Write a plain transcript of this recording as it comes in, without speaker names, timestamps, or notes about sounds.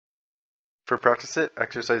For practice it,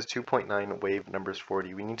 exercise 2.9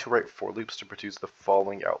 waveNumbers40, we need to write for loops to produce the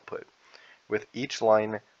following output, with each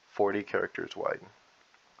line 40 characters wide.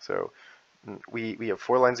 So we have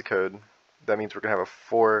 4 lines of code. That means we're going to have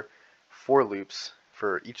four loops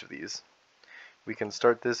for each of these. We can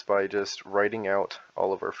start this by just writing out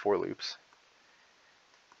all of our for loops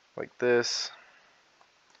like this,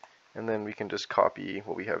 and then we can just copy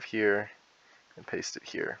what we have here and paste it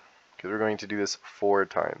here, because we're going to do this 4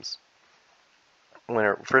 times.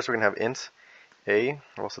 First we're going to have int a,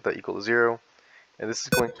 we'll set that equal to 0, and this is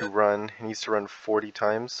going to run, it needs to run 40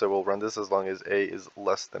 times, so we'll run this as long as a is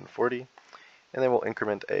less than 40, and then we'll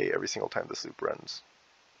increment a every single time this loop runs.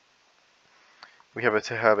 We have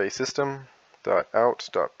to have a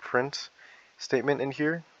system.out.print statement in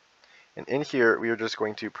here, and in here we are just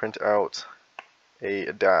going to print out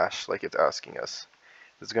a dash like it's asking us.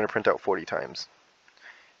 This is going to print out 40 times.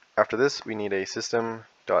 After this we need a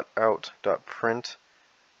system.out.print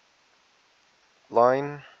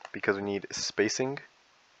line because we need spacing.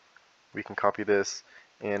 We can copy this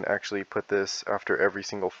and actually put this after every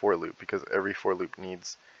single for loop because every for loop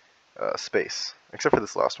needs space, except for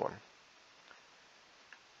this last one.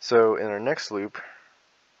 So in our next loop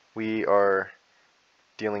we are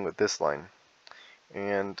dealing with this line,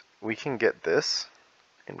 and we can get this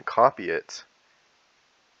and copy it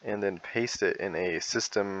and then paste it in a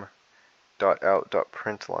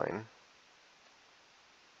system.out.print line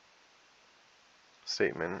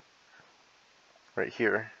statement right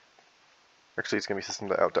here. Actually, it's going to be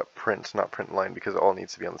system.out.print, not print line, because it all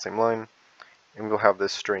needs to be on the same line. And we'll have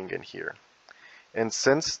this string in here. And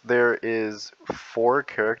since there is 4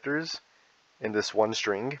 characters in this one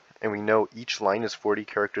string, and we know each line is 40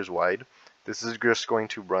 characters wide, this is just going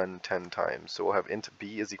to run 10 times. So we'll have int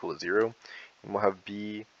b is equal to 0, and we'll have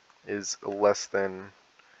b is less than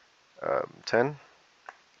 10,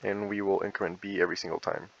 and we will increment b every single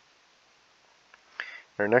time.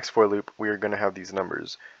 In our next for loop, we are going to have these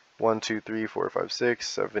numbers 1, 2, 3, 4, 5, 6,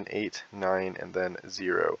 7, 8, 9, and then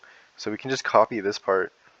 0. So we can just copy this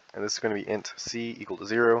part, and this is going to be int c equal to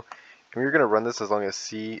 0. And we're going to run this as long as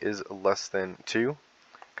c is less than 2,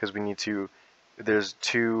 because we need to, there's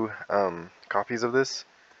 2 copies of this,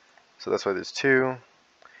 so that's why there's 2.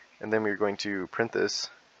 And then we're going to print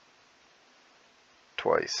this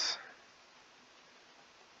twice.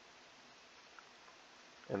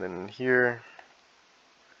 And then here,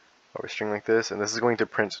 our string like this, and this is going to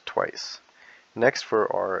print twice. Next, for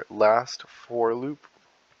our last for loop,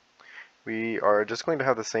 we are just going to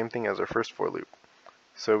have the same thing as our first for loop.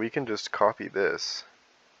 So we can just copy this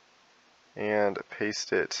and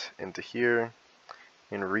paste it into here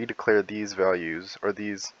and redeclare these values, or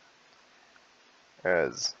these,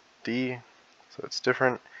 as d, so it's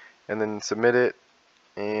different, and then submit it,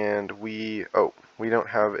 and we don't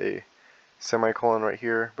have a semicolon right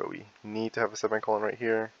here, but we need to have a semicolon right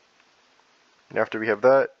here. And after we have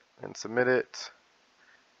that and submit it,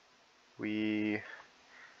 we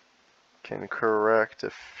can correct a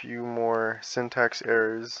few more syntax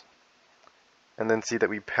errors and then see that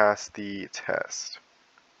we passed the test.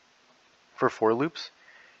 For for loops,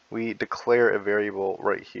 we declare a variable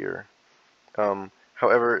right here.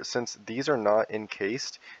 However, since these are not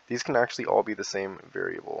encased, these can actually all be the same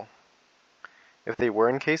variable. If they were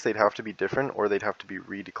encased, they'd have to be different, or they'd have to be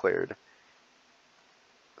redeclared.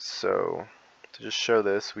 So to just show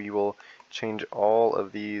this, we will change all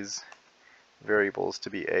of these variables to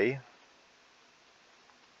be a,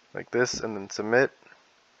 like this, and then submit,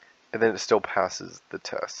 and then it still passes the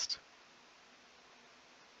test.